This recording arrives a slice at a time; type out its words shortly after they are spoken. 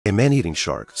A man-eating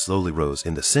shark slowly rose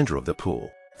in the center of the pool.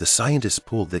 The scientists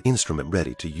pulled the instrument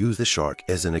ready to use the shark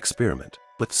as an experiment,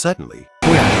 but suddenly,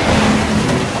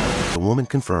 the woman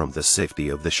confirmed the safety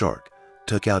of the shark,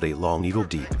 took out a long needle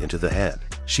deep into the head.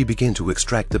 She began to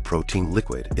extract the protein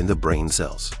liquid in the brain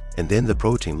cells, and then the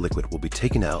protein liquid will be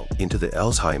taken out into the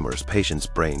Alzheimer's patient's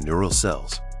brain neural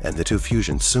cells, and the two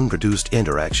fusions soon produced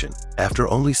interaction. After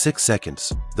only 6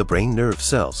 seconds, the brain nerve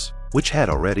cells, which had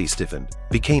already stiffened,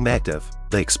 became active.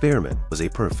 The experiment was a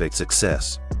perfect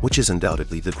success, which is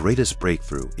undoubtedly the greatest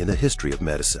breakthrough in the history of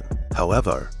medicine.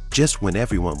 However, just when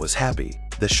everyone was happy,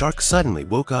 the shark suddenly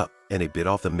woke up and it bit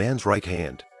off the man's right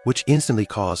hand, which instantly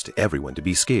caused everyone to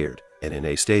be scared and in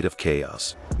a state of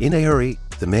chaos. In a hurry,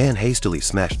 the man hastily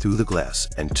smashed through the glass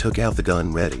and took out the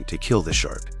gun ready to kill the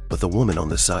shark. But the woman on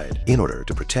the side, in order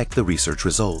to protect the research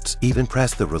results, even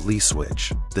pressed the release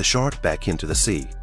switch. The shark back into the sea.